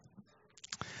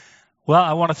Well,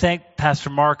 I want to thank Pastor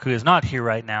Mark, who is not here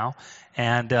right now,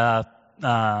 and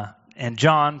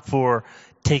John for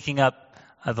taking up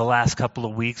the last couple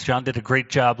of weeks. John did a great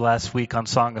job last week on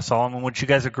Song of Solomon. Wouldn't you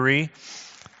guys agree?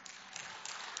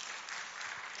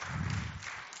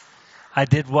 I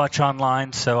did watch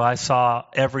online, so I saw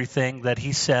everything that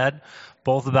he said,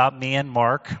 both about me and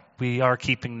Mark. We are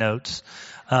keeping notes.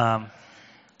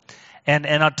 And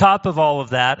on top of all of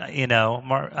that, I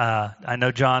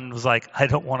know John was like, I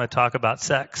don't want to talk about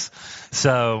sex.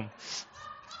 So,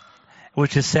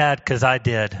 which is sad because I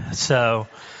did. So,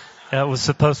 it was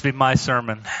supposed to be my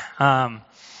sermon.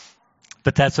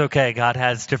 But that's okay. God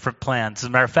has different plans. As a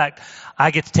matter of fact, I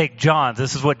get to take John.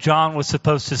 This is what John was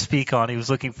supposed to speak on. He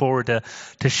was looking forward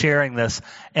to sharing this.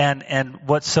 And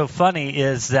what's so funny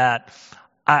is that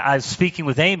I was speaking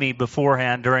with Amy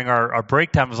beforehand during our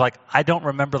break time. I was like, I don't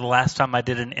remember the last time I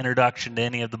did an introduction to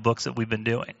any of the books that we've been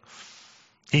doing.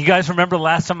 Do you guys remember the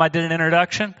last time I did an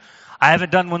introduction? I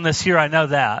haven't done one this year, I know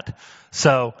that.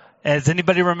 So, does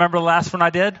anybody remember the last one I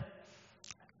did?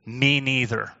 Me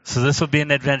neither. So this will be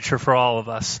an adventure for all of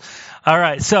us. All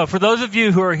right, so for those of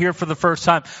you who are here for the first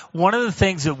time, one of the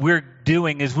things that we're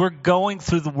doing is we're going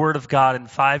through the Word of God in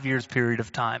 5 years period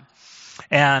of time.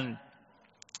 And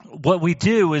what we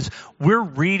do is we're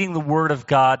reading the Word of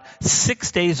God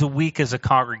 6 days a week as a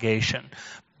congregation.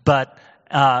 But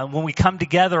when we come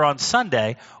together on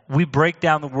Sunday, we break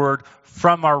down the Word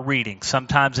from our reading,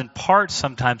 sometimes in part,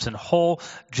 sometimes in whole,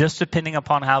 just depending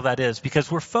upon how that is,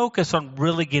 because we're focused on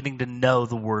really getting to know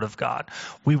the Word of God.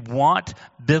 We want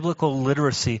biblical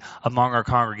literacy among our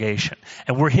congregation.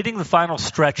 And we're hitting the final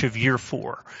stretch of year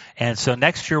 4. And so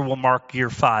next year we'll mark year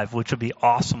 5, which will be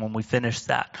awesome when we finish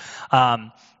that.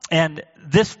 And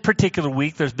this particular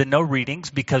week, there's been no readings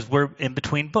because we're in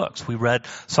between books. We read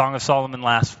Song of Solomon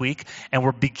last week, and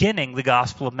we're beginning the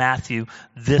Gospel of Matthew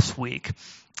this week.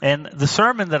 And the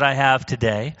sermon that I have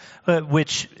today,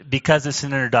 which, because it's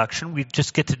an introduction, we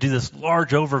just get to do this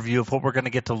large overview of what we're going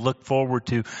to get to look forward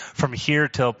to from here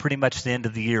till pretty much the end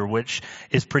of the year, which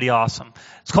is pretty awesome.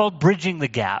 It's called Bridging the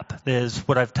Gap, is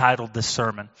what I've titled this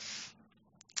sermon.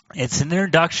 It's an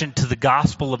introduction to the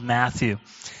Gospel of Matthew.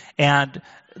 And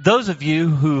those of you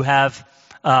who have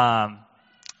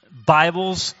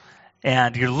Bibles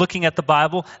and you're looking at the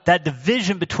Bible, that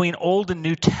division between Old and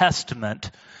New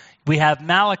Testament, we have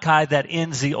Malachi that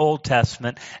ends the Old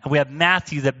Testament, and we have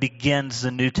Matthew that begins the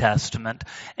New Testament.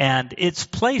 And it's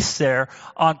placed there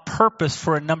on purpose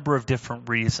for a number of different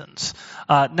reasons.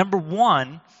 Number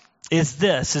one is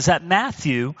that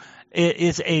Matthew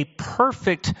is a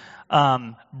perfect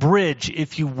bridge,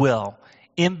 if you will,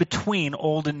 in between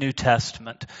Old and New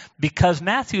Testament, because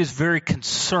Matthew is very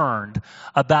concerned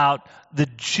about the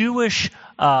Jewish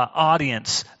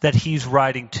audience that he's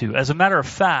writing to. As a matter of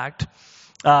fact,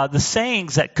 the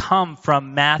sayings that come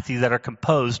from Matthew that are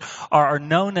composed are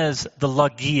known as the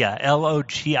Logia,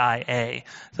 L-O-G-I-A.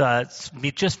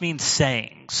 It just means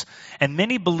sayings. And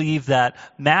many believe that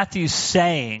Matthew's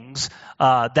sayings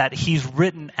that he's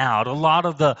written out, a lot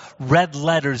of the red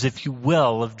letters, if you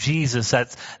will, of Jesus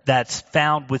that's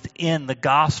found within the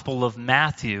Gospel of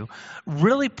Matthew,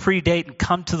 really predate and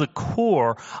come to the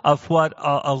core of what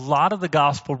a lot of the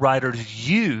Gospel writers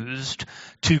used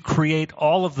to create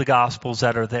all of the Gospels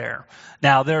that are there.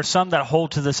 Now, there are some that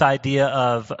hold to this idea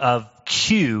of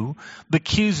Q, but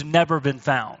Q's never been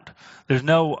found. There's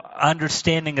no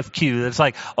understanding of Q. It's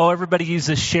like, everybody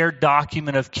uses shared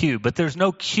document of Q, but there's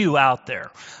no Q out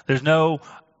there. There's no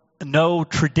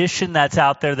tradition that's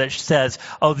out there that says,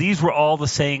 these were all the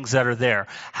sayings that are there.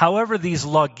 However, these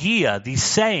logia, these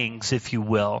sayings, if you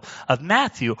will, of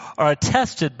Matthew are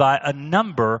attested by a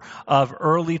number of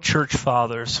early church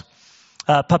fathers.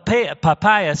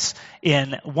 Papias in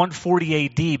 140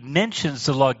 AD mentions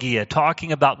the Logia,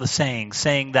 talking about the sayings,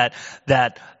 saying that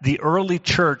the early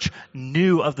church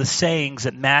knew of the sayings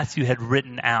that Matthew had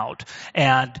written out.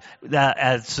 And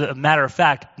as a matter of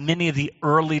fact, many of the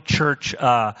early church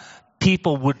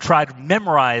people would try to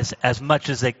memorize as much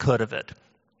as they could of it.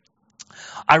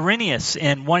 Irenaeus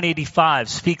in 185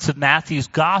 speaks of Matthew's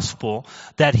gospel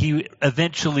that he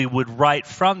eventually would write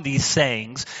from these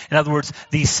sayings. In other words,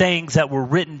 these sayings that were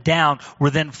written down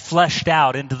were then fleshed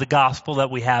out into the gospel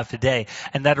that we have today.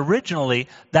 And that originally,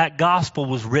 that gospel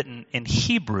was written in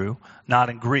Hebrew, not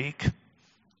in Greek.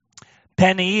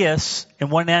 Paneas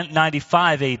in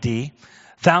 195 AD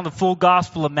found the full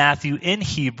gospel of Matthew in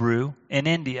Hebrew in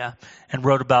India and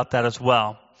wrote about that as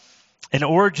well. And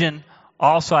Origen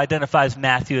also identifies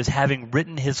Matthew as having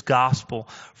written his gospel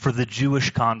for the Jewish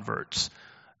converts.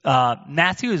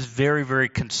 Matthew is very, very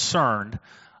concerned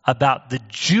about the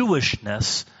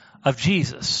Jewishness of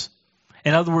Jesus.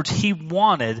 In other words, he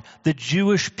wanted the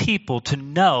Jewish people to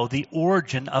know the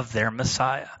origin of their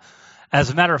Messiah. As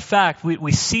a matter of fact,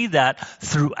 we see that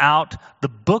throughout the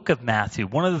book of Matthew.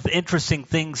 One of the interesting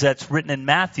things that's written in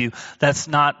Matthew that's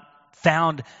not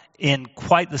found in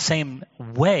quite the same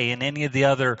way in any of the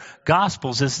other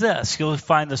Gospels is this. You'll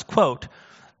find this quote,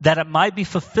 that it might be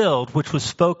fulfilled, which was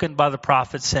spoken by the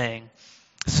prophet saying.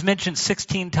 It's mentioned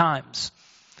 16 times.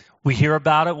 We hear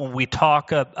about it when we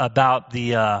talk about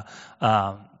the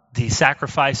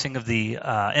sacrificing of the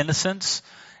innocents.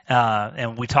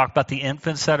 And we talk about the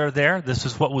infants that are there. This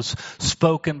is what was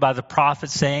spoken by the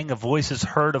prophet saying, a voice is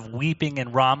heard of weeping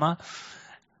in Ramah.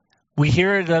 We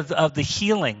hear it of the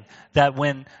healing, that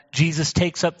when Jesus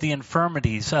takes up the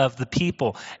infirmities of the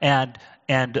people, and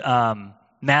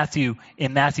Matthew,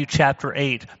 in Matthew chapter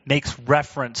 8, makes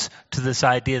reference to this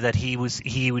idea that he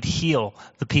would heal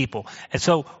the people. And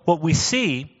so what we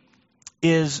see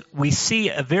is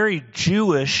a very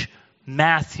Jewish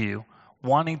Matthew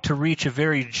wanting to reach a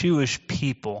very Jewish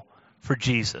people for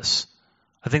Jesus.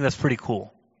 I think that's pretty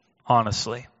cool,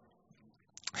 honestly.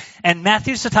 And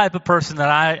Matthew's the type of person that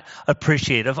I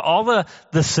appreciate. Of all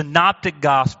the synoptic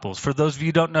gospels, for those of you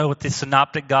who don't know what the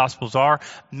synoptic gospels are,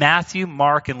 Matthew,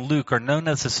 Mark, and Luke are known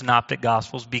as the synoptic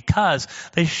gospels because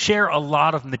they share a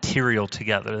lot of material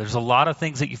together. There's a lot of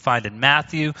things that you find in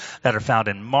Matthew that are found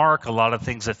in Mark, a lot of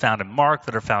things that are found in Mark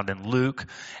that are found in Luke.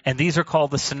 And these are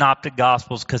called the synoptic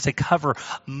gospels because they cover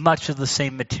much of the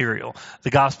same material. The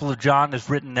Gospel of John is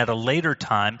written at a later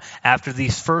time after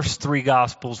these first three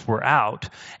gospels were out,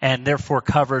 and therefore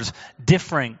covers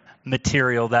different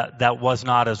material that was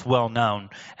not as well known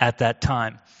at that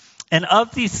time. And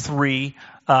of these three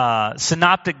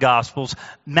synoptic gospels,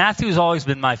 Matthew has always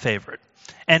been my favorite.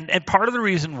 And part of the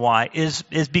reason why is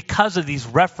because of these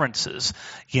references,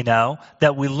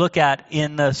 that we look at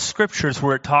in the scriptures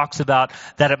where it talks about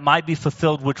that it might be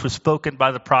fulfilled which was spoken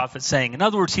by the prophet saying. In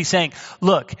other words, he's saying,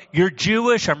 look, you're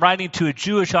Jewish. I'm writing to a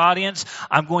Jewish audience.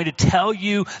 I'm going to tell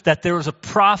you that there was a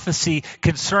prophecy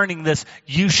concerning this.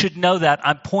 You should know that.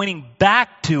 I'm pointing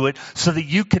back to it so that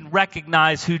you can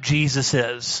recognize who Jesus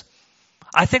is.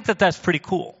 I think that that's pretty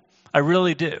cool. I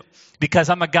really do. Because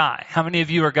I'm a guy. How many of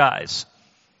you are guys?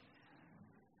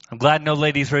 I'm glad no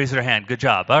ladies raised their hand. Good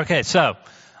job. Okay, so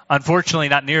unfortunately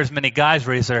not near as many guys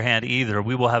raised their hand either.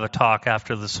 We will have a talk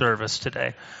after the service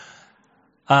today.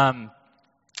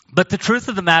 But the truth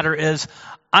of the matter is,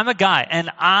 I'm a guy, and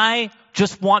I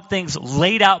just want things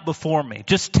laid out before me.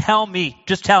 Just tell me.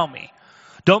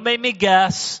 Don't make me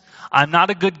guess. I'm not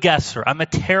a good guesser. I'm a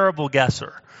terrible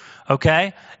guesser.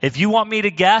 Okay? If you want me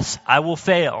to guess, I will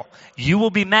fail. You will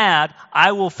be mad.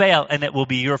 I will fail, and it will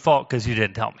be your fault because you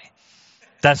didn't tell me.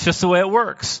 That's just the way it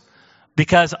works.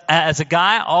 Because as a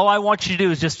guy, all I want you to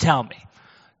do is just tell me.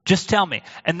 Just tell me.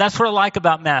 And that's what I like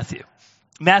about Matthew.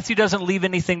 Matthew doesn't leave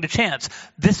anything to chance.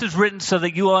 This is written so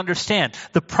that you will understand.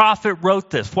 The prophet wrote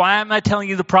this. Why am I telling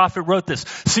you the prophet wrote this?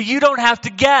 So you don't have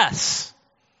to guess.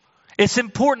 It's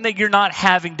important that you're not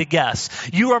having to guess.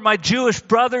 You are my Jewish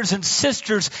brothers and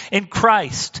sisters in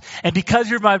Christ. And because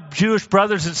you're my Jewish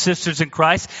brothers and sisters in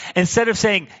Christ, instead of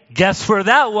saying, guess where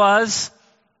that was,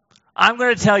 I'm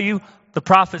going to tell you, the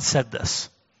prophet said this.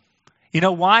 You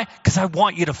know why? Because I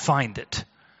want you to find it.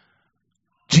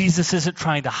 Jesus isn't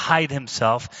trying to hide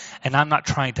himself, and I'm not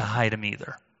trying to hide him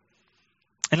either.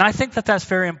 And I think that that's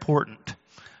very important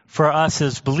for us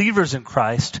as believers in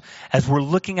Christ, as we're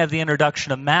looking at the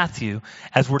introduction of Matthew,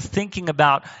 as we're thinking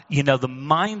about, the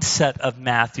mindset of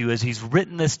Matthew as he's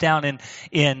written this down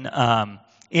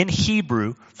in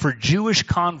Hebrew for Jewish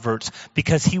converts,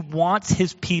 because he wants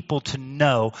his people to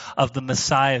know of the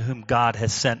Messiah whom God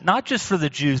has sent, not just for the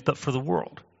Jews, but for the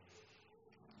world.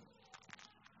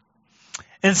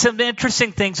 And some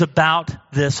interesting things about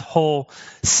this whole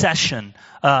session,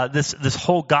 this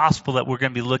whole gospel that we're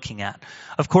going to be looking at.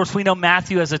 Of course, we know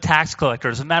Matthew as a tax collector.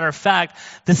 As a matter of fact,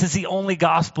 this is the only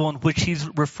gospel in which he's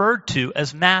referred to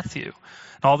as Matthew. In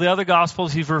all the other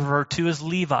gospels, he's referred to as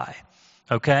Levi.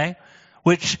 Okay?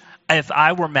 Which, if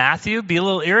I were Matthew, be a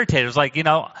little irritated. It's like,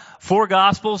 4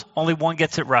 gospels, only one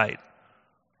gets it right.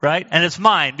 Right? And it's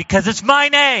mine, because it's my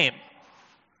name.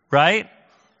 Right?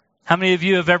 How many of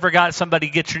you have ever got somebody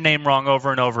get your name wrong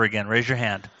over and over again? Raise your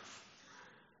hand.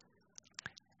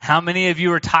 How many of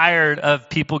you are tired of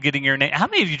people getting your name? How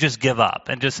many of you just give up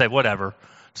and just say, whatever,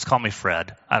 just call me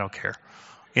Fred. I don't care.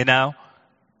 I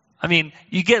mean,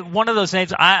 you get one of those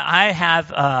names. I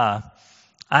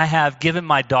have given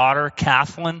my daughter,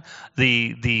 Kathleen,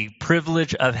 the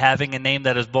privilege of having a name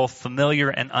that is both familiar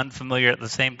and unfamiliar at the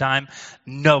same time.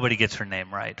 Nobody gets her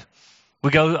name right.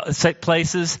 We go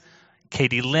places,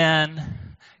 Katie Lynn,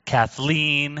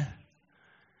 Kathleen,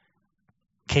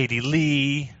 Katie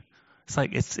Lee. It's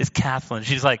like, it's Kathleen.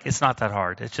 She's like, it's not that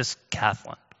hard. It's just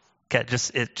Kathleen. Okay,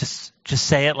 just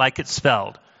say it like it's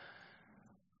spelled.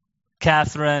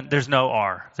 Catherine, there's no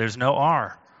R. There's no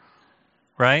R.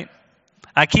 Right?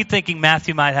 I keep thinking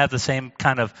Matthew might have the same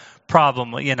kind of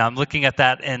problem. I'm looking at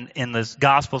that in the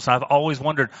Gospels, and I've always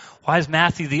wondered, why is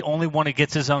Matthew the only one who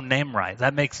gets his own name right?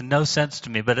 That makes no sense to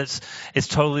me, but it's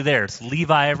totally there. It's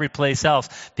Levi every place else,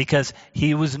 because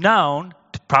he was known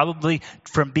probably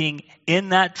from being in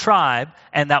that tribe,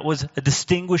 and that was a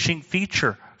distinguishing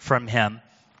feature from him.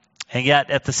 And yet,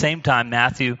 at the same time,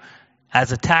 Matthew,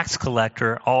 as a tax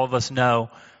collector, all of us know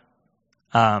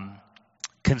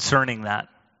concerning that.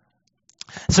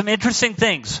 Some interesting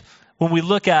things when we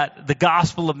look at the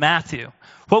Gospel of Matthew.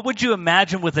 What would you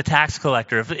imagine with a tax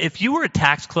collector? If you were a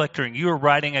tax collector and you were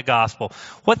writing a gospel,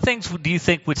 what things do you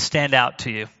think would stand out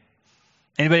to you?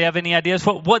 Anybody have any ideas?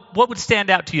 What would stand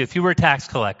out to you if you were a tax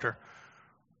collector?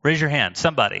 Raise your hand.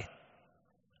 Somebody.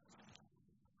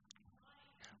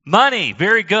 Money.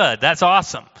 Very good. That's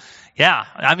awesome. Yeah.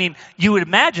 I mean, you would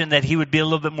imagine that he would be a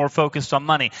little bit more focused on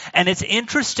money. And it's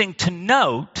interesting to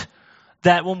note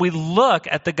that when we look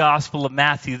at the Gospel of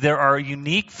Matthew, there are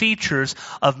unique features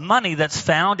of money that's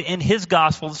found in his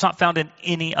gospel that's not found in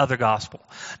any other gospel.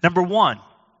 Number one,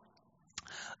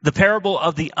 the parable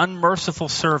of the unmerciful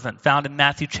servant found in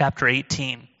Matthew chapter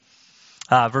 18,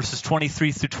 verses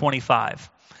 23 through 25.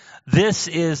 This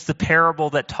is the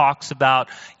parable that talks about,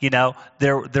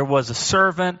 there was a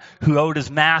servant who owed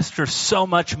his master so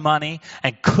much money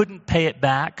and couldn't pay it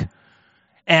back.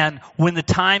 And when the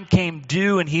time came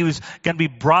due and he was going to be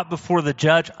brought before the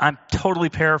judge, I'm totally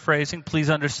paraphrasing. Please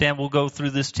understand, we'll go through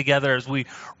this together as we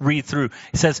read through.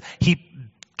 He says, he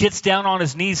gets down on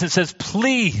his knees and says,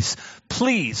 please,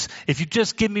 if you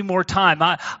just give me more time,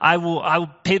 I will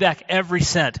pay back every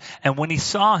cent. And when he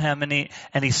saw him and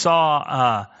he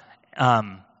saw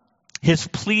his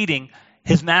pleading,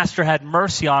 his master had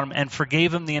mercy on him and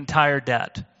forgave him the entire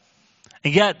debt.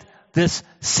 And yet, this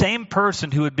same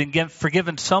person who had been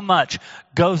forgiven so much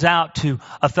goes out to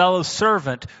a fellow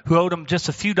servant who owed him just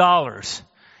a few dollars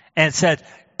and said,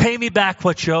 pay me back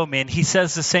what you owe me. And he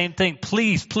says the same thing,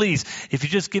 please, if you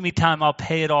just give me time, I'll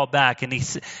pay it all back. And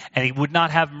he would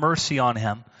not have mercy on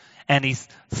him. And he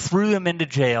threw him into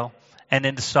jail and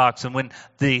into stocks. And when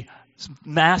the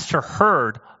master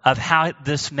heard of how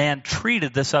this man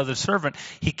treated this other servant,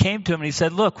 he came to him and he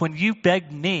said, look, when you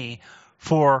begged me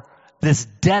for this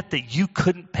debt that you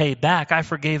couldn't pay back, I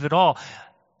forgave it all.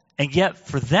 And yet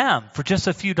for them, for just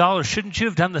a few dollars, shouldn't you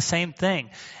have done the same thing?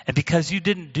 And because you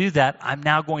didn't do that, I'm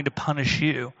now going to punish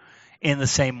you in the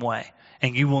same way.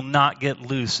 And you will not get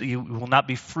loose. You will not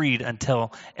be freed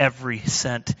until every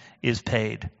cent is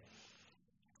paid.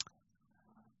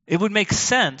 It would make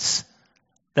sense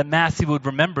that Matthew would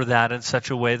remember that in such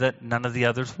a way that none of the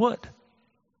others would.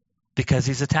 Because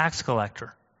he's a tax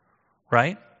collector,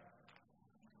 right?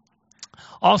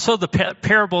 Also, the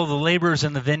parable of the laborers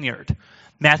in the vineyard,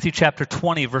 Matthew chapter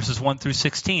 20, verses 1 through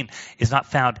 16, is not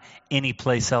found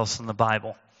anyplace else in the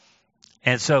Bible.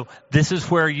 And so this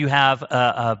is where you have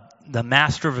the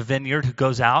master of a vineyard who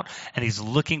goes out and he's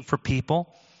looking for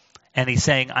people. And he's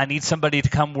saying, I need somebody to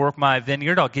come work my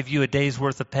vineyard. I'll give you a day's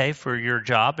worth of pay for your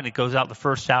job. And he goes out the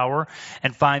first hour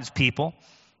and finds people.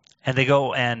 And they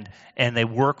go and they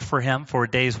work for him for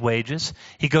a day's wages.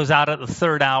 He goes out at the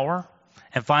third hour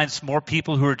and finds more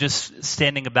people who are just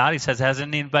standing about. He says,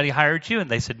 hasn't anybody hired you? And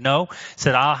they said, no. He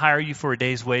said, I'll hire you for a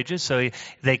day's wages. So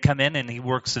they come in and he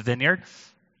works the vineyard.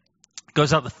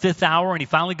 Goes out the fifth hour, and he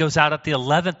finally goes out at the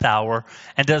 11th hour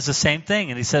and does the same thing.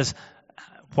 And he says,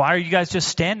 why are you guys just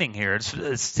standing here? It's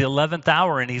the 11th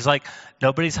hour. And he's like,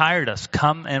 nobody's hired us.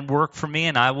 Come and work for me,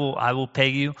 and I will pay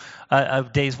you a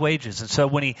day's wages. And so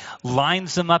when he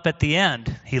lines them up at the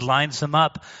end, he lines them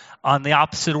up on the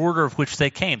opposite order of which they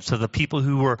came. So the people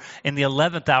who were in the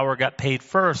 11th hour got paid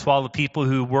first, while the people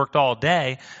who worked all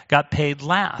day got paid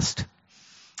last.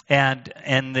 And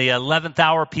the 11th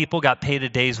hour people got paid a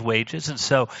day's wages. And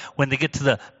so when they get to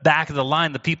the back of the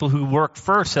line, the people who worked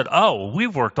first said, oh,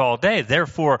 we've worked all day.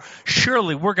 Therefore,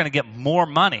 surely we're going to get more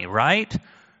money, right?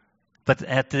 But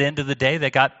at the end of the day, they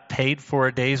got paid for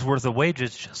a day's worth of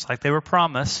wages, just like they were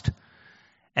promised.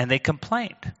 And they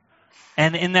complained.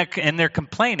 And in their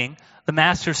complaining, the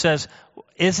master says,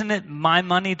 isn't it my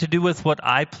money to do with what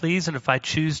I please? And if I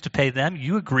choose to pay them,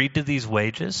 you agreed to these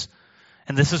wages.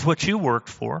 And this is what you worked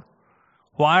for.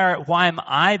 Why am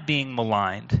I being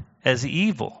maligned as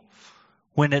evil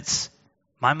when it's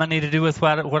my money to do with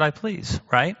what I please,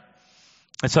 right?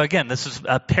 And so again, this is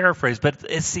a paraphrase, but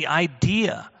it's the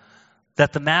idea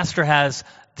that the master has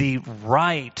the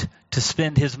right to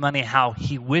spend his money how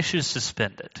he wishes to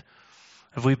spend it.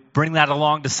 If we bring that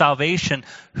along to salvation,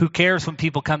 who cares when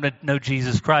people come to know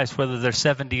Jesus Christ, whether they're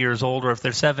 70 years old or if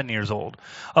they're 7 years old?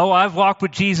 Oh, I've walked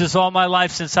with Jesus all my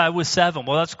life since I was 7.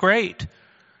 Well, that's great.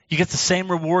 You get the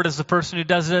same reward as the person who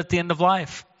does it at the end of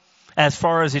life, as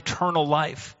far as eternal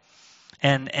life.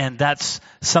 And that's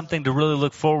something to really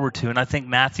look forward to. And I think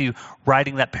Matthew,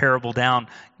 writing that parable down,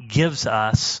 gives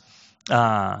us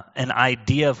an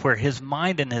idea of where his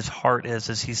mind and his heart is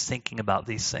as he's thinking about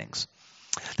these things.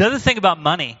 The other thing about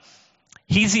money,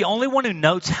 he's the only one who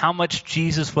notes how much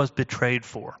Jesus was betrayed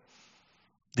for.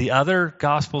 The other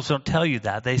Gospels don't tell you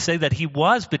that. They say that he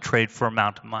was betrayed for an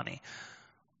amount of money.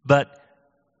 But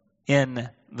in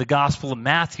the Gospel of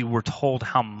Matthew, we're told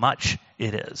how much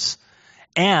it is.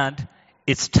 And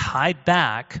it's tied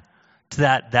back to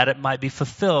that it might be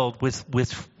fulfilled with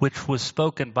which was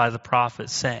spoken by the prophet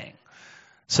saying.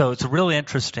 So it's really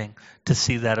interesting to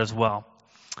see that as well.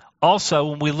 Also,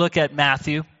 when we look at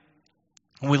Matthew,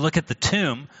 when we look at the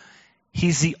tomb,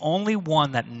 he's the only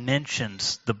one that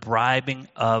mentions the bribing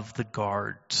of the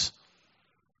guards.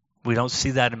 We don't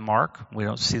see that in Mark. We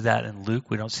don't see that in Luke.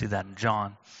 We don't see that in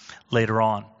John later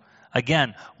on.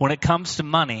 Again, when it comes to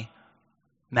money,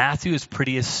 Matthew is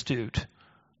pretty astute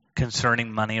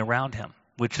concerning money around him,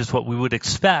 which is what we would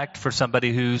expect for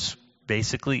somebody who's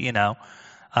basically,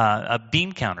 a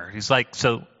bean counter. He's like,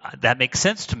 so that makes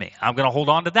sense to me. I'm going to hold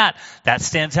on to that. That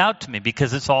stands out to me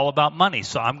because it's all about money.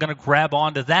 So I'm going to grab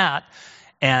onto that,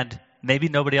 and maybe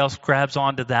nobody else grabs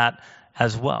onto that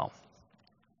as well.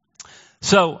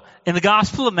 So in the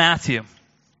Gospel of Matthew,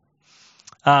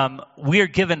 we are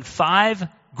given 5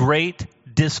 great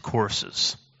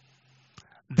discourses.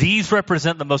 These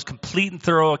represent the most complete and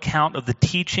thorough account of the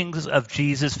teachings of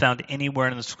Jesus found anywhere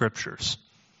in the Scriptures.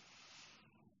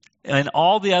 In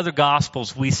all the other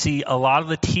Gospels, we see a lot of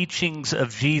the teachings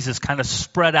of Jesus kind of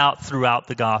spread out throughout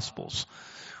the Gospels.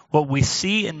 What we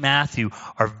see in Matthew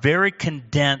are very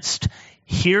condensed.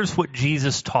 Here's what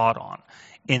Jesus taught on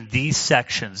in these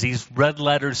sections, these red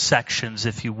letter sections,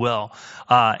 if you will,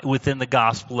 within the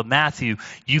Gospel of Matthew.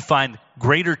 You find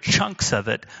greater chunks of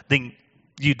it than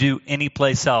you do any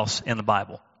place else in the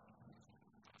Bible.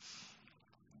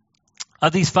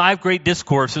 Of these 5 great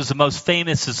discourses, the most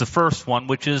famous is the first one,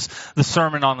 which is the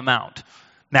Sermon on the Mount.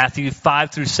 Matthew 5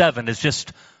 through 7 is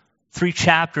just 3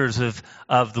 chapters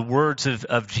of the words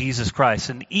of Jesus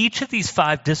Christ. And each of these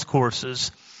 5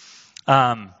 discourses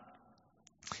have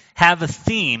a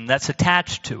theme that's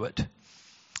attached to it.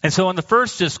 And so in the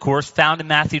first discourse, found in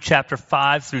Matthew chapter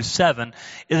 5 through 7,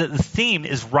 the theme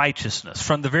is righteousness.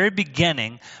 From the very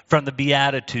beginning, from the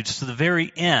Beatitudes to the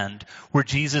very end, where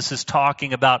Jesus is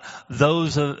talking about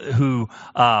those who,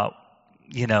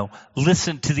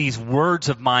 listen to these words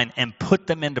of mine and put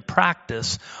them into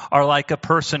practice, are like a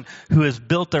person who has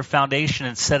built their foundation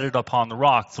and set it upon the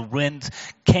rock. The wind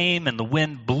came and the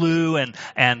wind blew and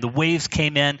the waves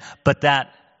came in, but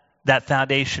that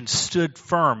foundation stood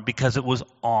firm because it was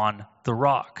on the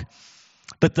rock.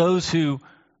 But those who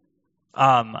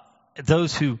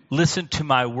listen to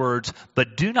my words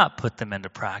but do not put them into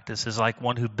practice is like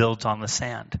one who builds on the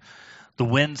sand. The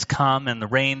winds come and the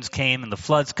rains came and the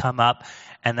floods come up,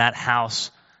 and that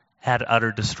house had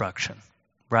utter destruction,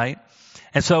 right?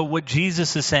 And so what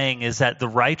Jesus is saying is that the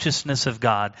righteousness of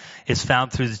God is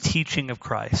found through the teaching of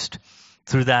Christ,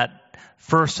 through that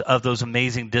first of those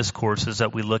amazing discourses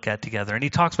that we look at together. And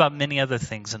he talks about many other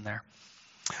things in there.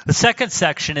 The second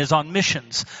section is on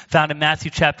missions, found in Matthew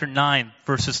chapter 9,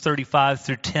 verses 35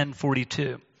 through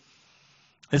 10:42.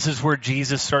 This is where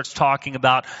Jesus starts talking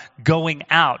about going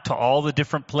out to all the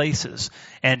different places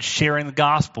and sharing the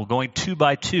gospel, going 2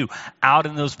 by 2 out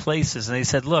in those places. And he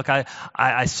said, look,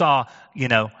 I saw,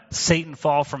 Satan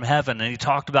fall from heaven. And he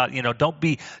talked about, don't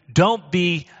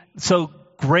be so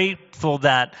grateful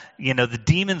that, the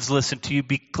demons listen to you.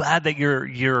 Be glad that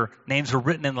your names are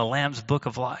written in the Lamb's book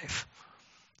of life,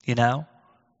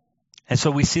 And so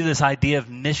we see this idea of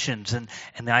missions and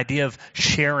the idea of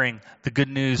sharing the good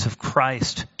news of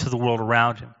Christ to the world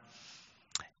around him.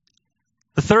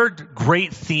 The third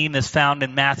great theme is found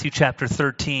in Matthew chapter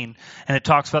 13, and it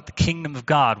talks about the kingdom of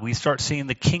God. We start seeing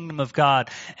the kingdom of God,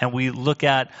 and we look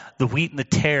at the wheat and the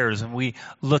tares, and we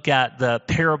look at the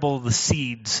parable of the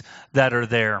seeds that are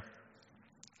there.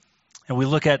 And we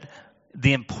look at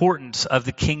the importance of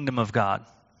the kingdom of God.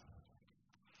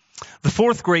 The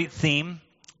fourth great theme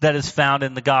that is found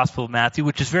in the Gospel of Matthew,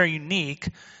 which is very unique,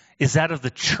 is that of the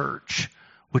church,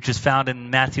 which is found in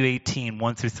Matthew 18,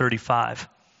 1 through 35.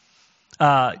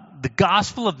 The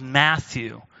Gospel of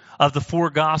Matthew, of the 4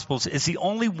 Gospels, is the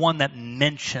only one that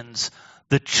mentions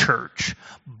the church,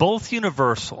 both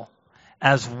universal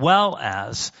as well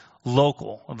as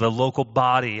local, the local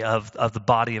body of the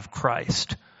body of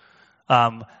Christ.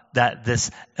 That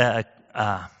this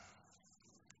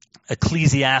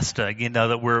ecclesiasta,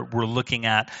 that we're looking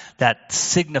at, that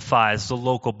signifies the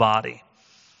local body.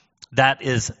 That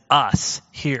is us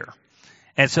here.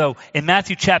 And so in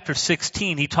Matthew chapter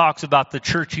 16, he talks about the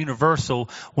church universal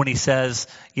when he says,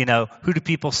 who do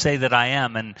people say that I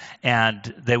am?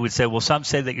 And they would say, well, some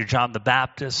say that you're John the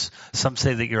Baptist. Some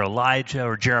say that you're Elijah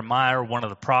or Jeremiah or one of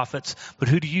the prophets. But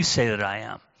who do you say that I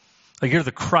am? You're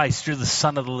the Christ. You're the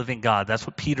Son of the living God. That's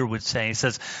what Peter would say. He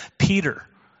says, Peter,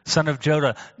 son of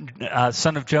Jonah,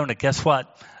 guess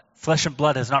what? Flesh and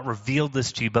blood has not revealed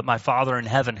this to you, but my Father in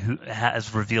heaven who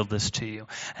has revealed this to you.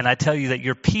 And I tell you that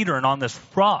you're Peter, and on this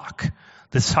rock,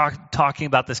 talking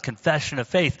about this confession of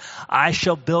faith, I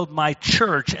shall build my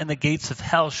church, and the gates of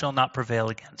hell shall not prevail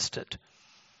against it.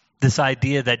 This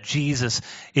idea that Jesus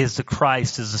is the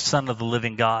Christ, is the Son of the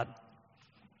living God.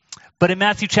 But in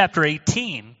Matthew chapter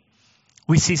 18,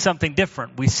 we see something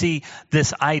different. We see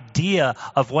this idea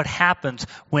of what happens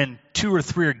when 2 or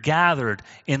 3 are gathered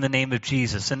in the name of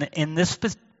Jesus. And in this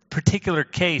particular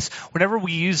case, whenever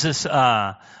we use this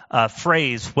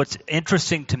phrase, what's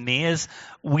interesting to me is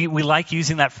we like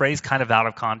using that phrase kind of out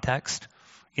of context.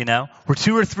 Where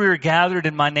 2 or 3 are gathered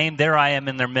in my name, there I am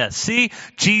in their midst. See,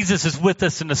 Jesus is with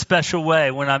us in a special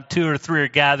way when 2 or 3 are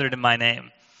gathered in my name.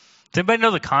 Does anybody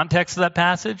know the context of that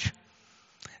passage?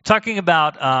 It's talking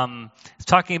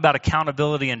about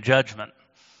accountability and judgment.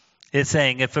 It's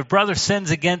saying if a brother sins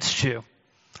against you,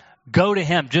 go to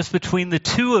him just between the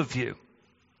two of you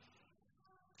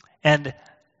and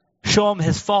show him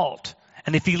his fault.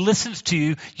 And if he listens to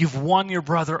you, you've won your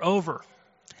brother over.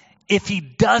 If he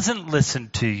doesn't listen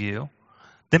to you,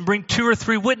 then bring 2 or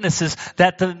 3 witnesses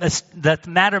that the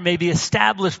matter may be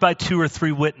established by 2 or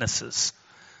 3 witnesses.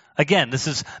 Again, this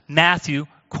is Matthew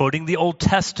quoting the Old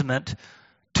Testament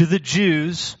to the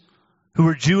Jews who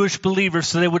were Jewish believers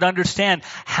so they would understand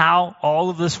how all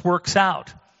of this works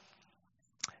out.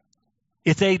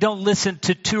 If they don't listen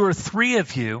to 2 or 3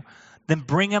 of you, then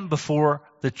bring them before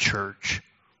the church.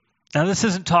 Now, this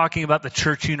isn't talking about the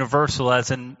church universal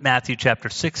as in Matthew chapter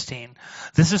 16.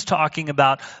 This is talking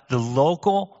about the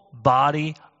local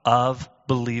body of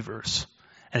believers.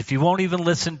 And if you won't even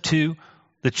listen to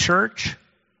the church,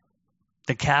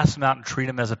 then cast them out and treat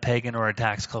them as a pagan or a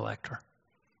tax collector.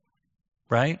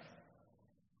 Right?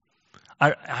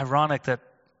 Ironic that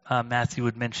Matthew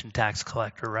would mention tax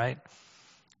collector, right?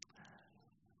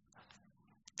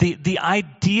 The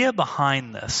idea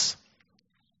behind this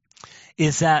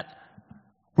is that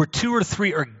where 2 or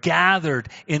 3 are gathered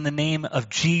in the name of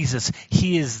Jesus,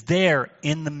 he is there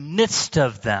in the midst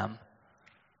of them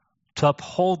to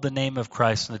uphold the name of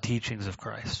Christ and the teachings of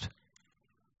Christ.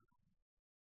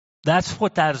 That's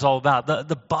what that is all about.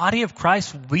 The body of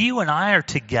Christ, you and I are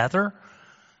together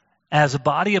as a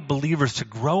body of believers to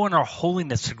grow in our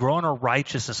holiness, to grow in our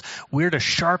righteousness. We're to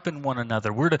sharpen one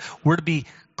another. We're to be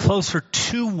closer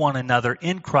to one another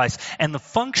in Christ. And the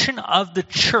function of the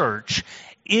church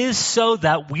is so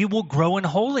that we will grow in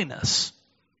holiness.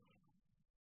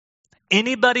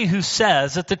 Anybody who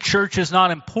says that the church is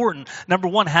not important, number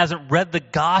one, hasn't read the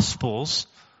Gospels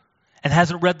and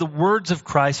hasn't read the words of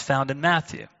Christ found in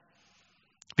Matthew.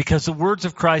 Because the words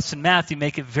of Christ in Matthew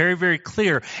make it very, very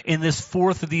clear in this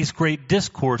 4th of these great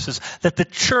discourses that the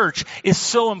church is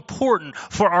so important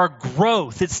for our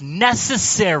growth. It's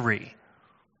necessary.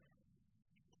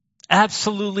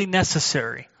 Absolutely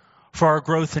necessary for our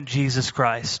growth in Jesus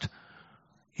Christ.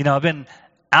 I've been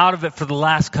out of it for the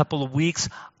last couple of weeks.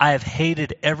 I have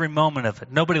hated every moment of it.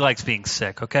 Nobody likes being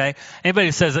sick, okay? Anybody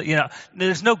who says that,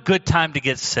 there's no good time to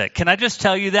get sick. Can I just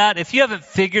tell you that? If you haven't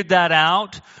figured that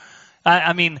out,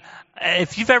 I mean,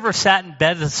 if you've ever sat in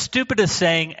bed, the stupidest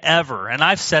saying ever, and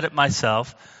I've said it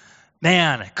myself,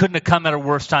 man, it couldn't have come at a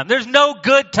worse time. There's no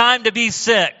good time to be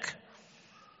sick.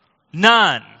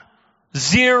 None.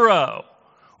 0.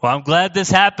 Well, I'm glad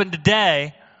this happened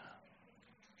today.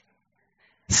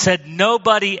 Said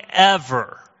nobody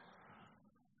ever.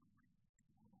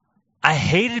 I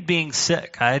hated being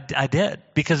sick. I did,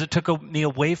 because it took me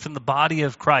away from the body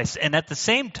of Christ. And at the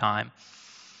same time,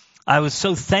 I was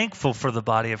so thankful for the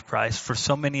body of Christ, for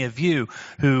so many of you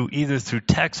who either through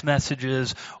text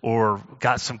messages or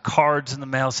got some cards in the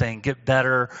mail saying, get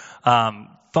better,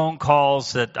 phone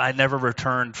calls that I never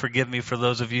returned. Forgive me for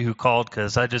those of you who called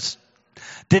because I just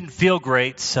didn't feel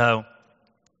great.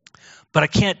 But I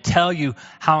can't tell you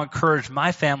how encouraged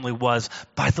my family was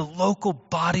by the local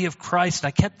body of Christ. And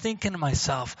I kept thinking to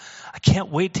myself, I can't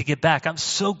wait to get back. I'm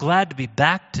so glad to be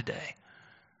back today.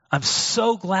 I'm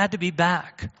so glad to be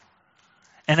back.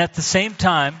 And at the same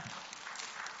time,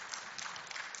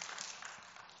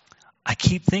 I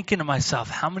keep thinking to myself,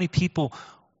 how many people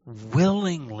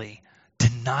willingly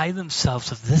deny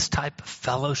themselves of this type of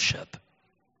fellowship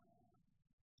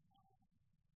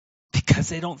because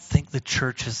they don't think the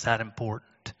church is that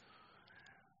important?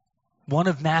 One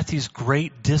of Matthew's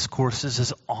great discourses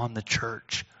is on the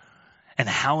church and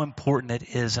how important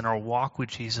it is in our walk with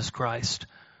Jesus Christ.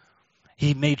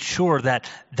 He made sure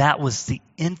that that was the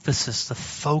emphasis, the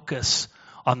focus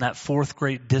on that fourth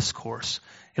great discourse.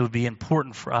 It would be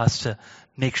important for us to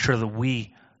make sure that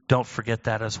we don't forget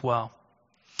that as well.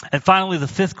 And finally, the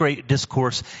fifth great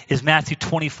discourse is Matthew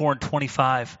 24 and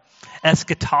 25.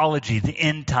 Eschatology, the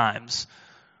end times.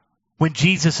 When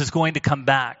Jesus is going to come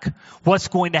back. What's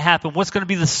going to happen? What's going to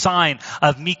be the sign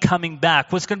of me coming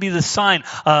back? What's going to be the sign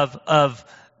of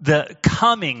the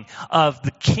coming of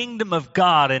the kingdom of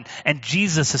God and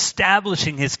Jesus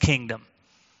establishing his kingdom?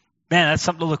 Man, that's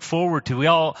something to look forward to. We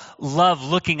all love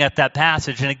looking at that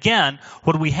passage. And again,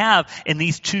 what we have in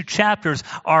these two chapters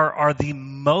are the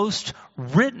most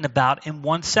written about in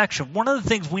one section. One of the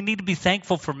things we need to be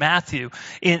thankful for Matthew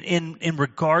in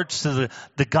regards to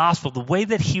the gospel, the way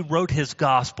that he wrote his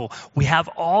gospel, we have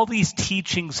all these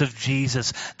teachings of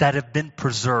Jesus that have been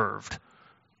preserved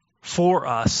for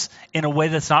us in a way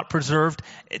that's not preserved.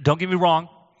 Don't get me wrong.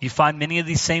 You find many of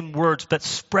these same words, but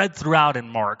spread throughout in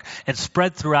Mark and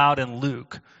spread throughout in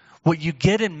Luke. What you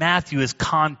get in Matthew is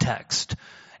context.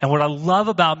 And what I love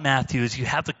about Matthew is you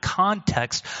have the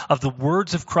context of the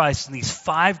words of Christ in these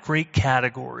 5 great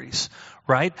categories,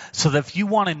 right? So that if you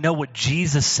want to know what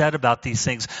Jesus said about these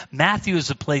things, Matthew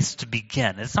is a place to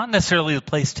begin. It's not necessarily the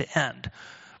place to end.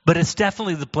 But it's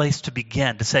definitely the place to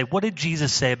begin, to say, what did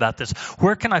Jesus say about this?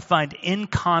 Where can I find in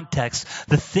context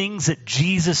the things that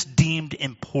Jesus deemed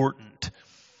important?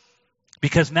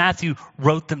 Because Matthew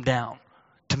wrote them down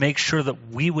to make sure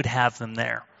that we would have them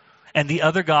there. And the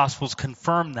other Gospels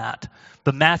confirm that.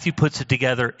 But Matthew puts it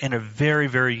together in a very,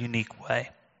 very unique way.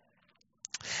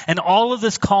 And all of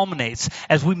this culminates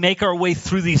as we make our way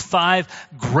through these 5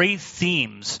 great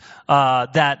themes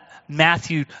that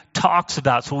Matthew talks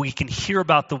about, so we can hear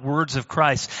about the words of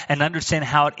Christ and understand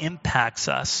how it impacts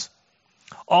us.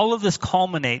 All of this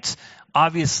culminates,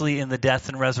 obviously, in the death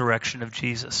and resurrection of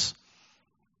Jesus.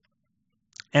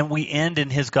 And we end in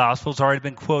his gospel. It's already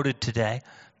been quoted today.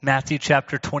 Matthew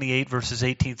chapter 28, verses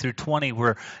 18 through 20,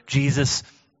 where Jesus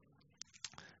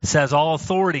says, all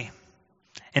authority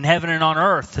in heaven and on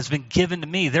earth has been given to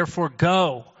me. Therefore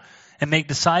go and make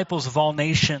disciples of all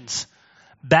nations,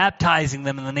 baptizing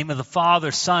them in the name of the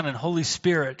Father, Son, and Holy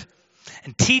Spirit,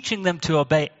 and teaching them to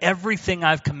obey everything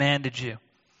I've commanded you.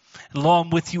 And lo,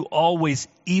 I'm with you always,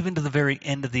 even to the very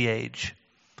end of the age.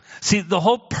 See, the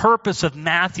whole purpose of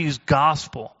Matthew's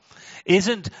gospel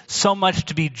isn't so much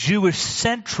to be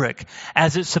Jewish-centric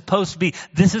as it's supposed to be.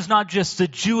 This is not just the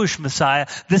Jewish Messiah.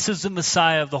 This is the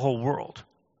Messiah of the whole world.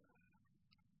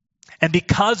 And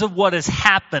because of what has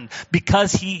happened,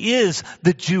 because he is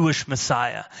the Jewish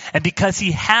Messiah, and because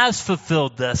he has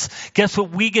fulfilled this, guess what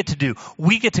we get to do?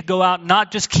 We get to go out and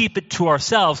not just keep it to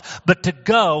ourselves, but to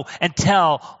go and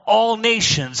tell all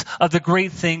nations of the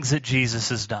great things that Jesus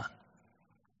has done.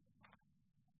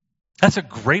 That's a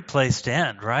great place to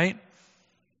end, right?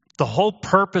 The whole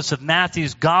purpose of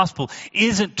Matthew's gospel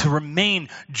isn't to remain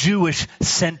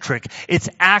Jewish-centric. It's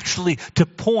actually to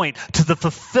point to the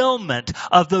fulfillment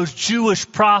of those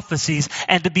Jewish prophecies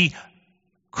and to be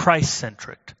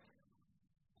Christ-centric.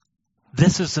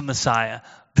 This is the Messiah.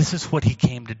 This is what he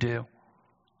came to do.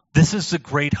 This is the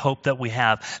great hope that we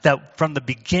have. That from the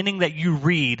beginning that you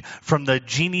read, from the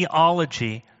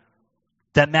genealogy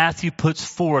that Matthew puts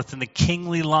forth in the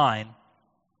kingly line,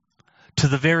 to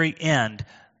the very end,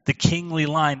 the kingly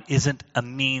line isn't a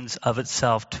means of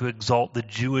itself to exalt the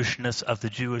Jewishness of the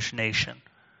Jewish nation,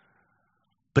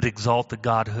 but exalt the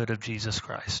Godhood of Jesus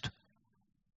Christ.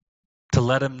 To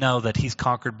let him know that he's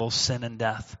conquered both sin and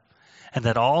death, and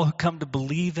that all who come to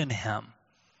believe in him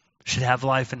should have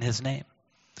life in his name,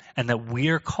 and that we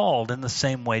are called in the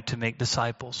same way to make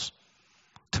disciples,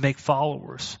 to make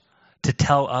followers, to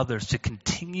tell others, to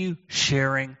continue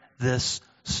sharing this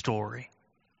story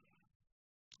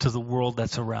to the world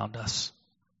that's around us.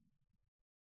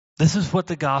 This is what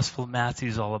the Gospel of Matthew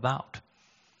is all about.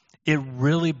 It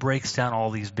really breaks down all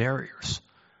these barriers.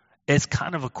 It's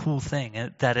kind of a cool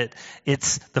thing that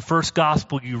it's the first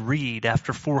gospel you read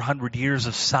after 400 years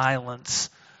of silence,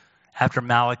 after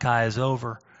Malachi is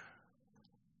over.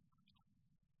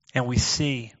 And we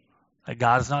see that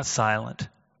God is not silent,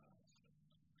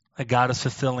 that God is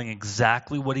fulfilling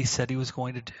exactly what he said he was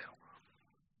going to do.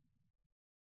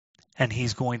 And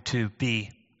he's going to be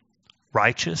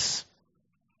righteous.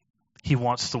 He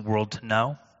wants the world to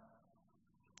know.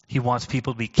 He wants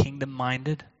people to be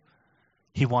kingdom-minded.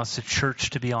 He wants the church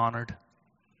to be honored.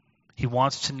 He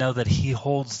wants to know that he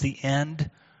holds the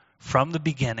end from the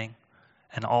beginning,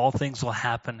 and all things will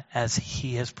happen as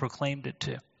he has proclaimed it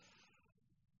to.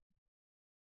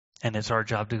 And it's our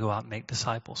job to go out and make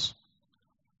disciples.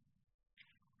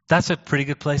 That's a pretty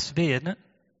good place to be, isn't it?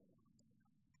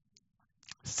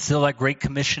 Still that great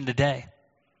commission today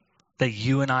that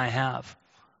you and I have,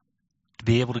 to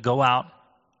be able to go out,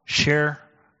 share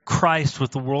Christ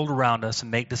with the world around us, and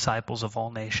make disciples of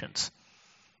all nations.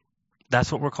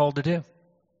 That's what we're called to do.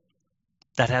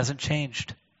 That hasn't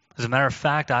changed. As a matter of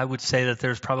fact, I would say that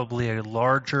there's probably a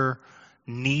larger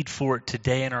need for it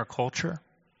today in our culture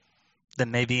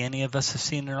than maybe any of us have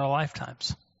seen in our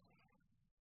lifetimes.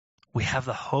 We have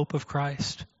the hope of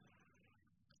Christ.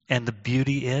 And the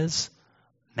beauty is,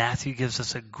 Matthew gives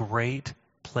us a great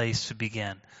place to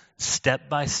begin. Step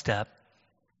by step,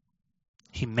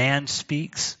 man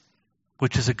speaks,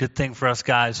 which is a good thing for us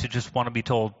guys who just want to be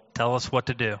told, tell us what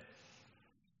to do.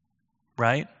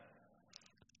 Right?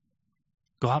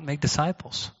 Go out and make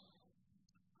disciples.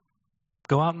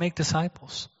 Go out and make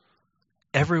disciples.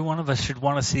 Every one of us should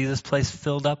want to see this place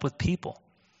filled up with people.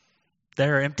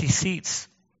 There are empty seats.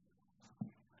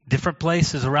 Different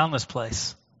places around this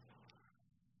place.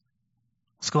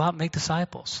 Let's go out and make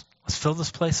disciples. Let's fill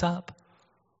this place up.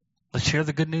 Let's share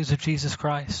the good news of Jesus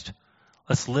Christ.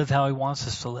 Let's live how he wants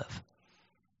us to live.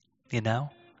 You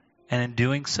know? And in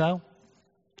doing so,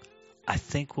 I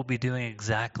think we'll be doing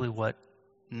exactly what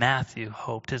Matthew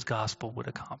hoped his gospel would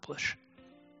accomplish.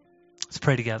 Let's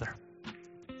pray together.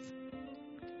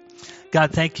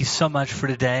 God, thank you so much for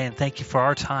today, and thank you for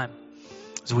our time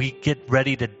as we get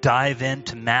ready to dive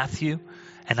into Matthew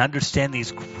and understand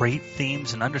these great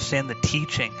themes and understand the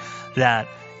teaching that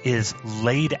is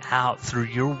laid out through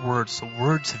your words, the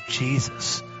words of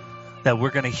Jesus, that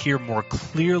we're going to hear more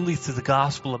clearly through the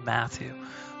Gospel of Matthew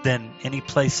than any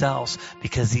place else,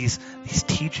 because these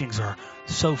teachings are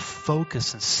so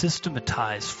focused and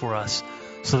systematized for us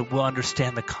so that we'll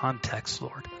understand the context,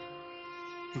 Lord.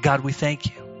 And God, we thank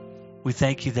you. We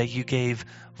thank you that you gave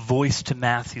voice to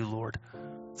Matthew, Lord,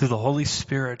 through the Holy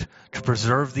Spirit to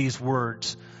preserve these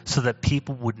words so that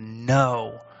people would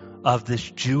know of this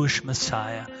Jewish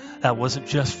Messiah that wasn't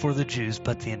just for the Jews,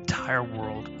 but the entire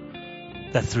world.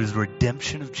 That through the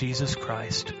redemption of Jesus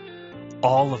Christ,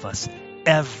 all of us,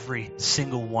 every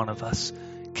single one of us,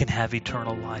 can have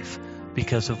eternal life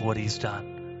because of what he's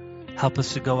done. Help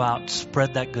us to go out and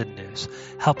spread that good news.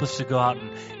 Help us to go out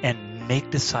and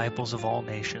make disciples of all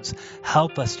nations.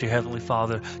 Help us, dear Heavenly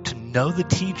Father, to know the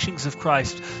teachings of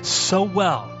Christ so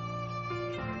well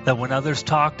that when others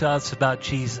talk to us about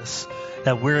Jesus,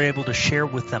 that we're able to share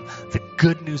with them the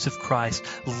good news of Christ,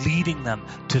 leading them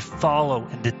to follow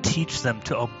and to teach them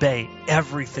to obey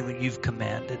everything that you've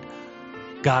commanded.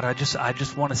 God, I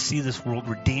just want to see this world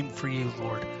redeemed for you,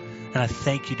 Lord. And I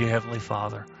thank you, dear Heavenly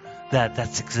Father, that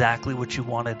that's exactly what you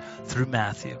wanted through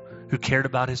Matthew, who cared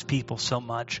about his people so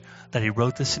much that he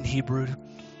wrote this in Hebrew,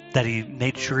 that he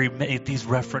made sure he made these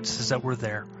references that were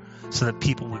there so that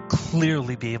people would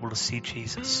clearly be able to see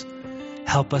Jesus.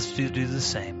 Help us to do the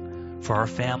same for our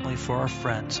family, for our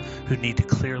friends who need to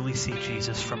clearly see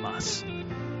Jesus from us.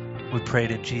 We pray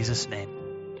it in Jesus' name.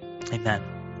 Amen.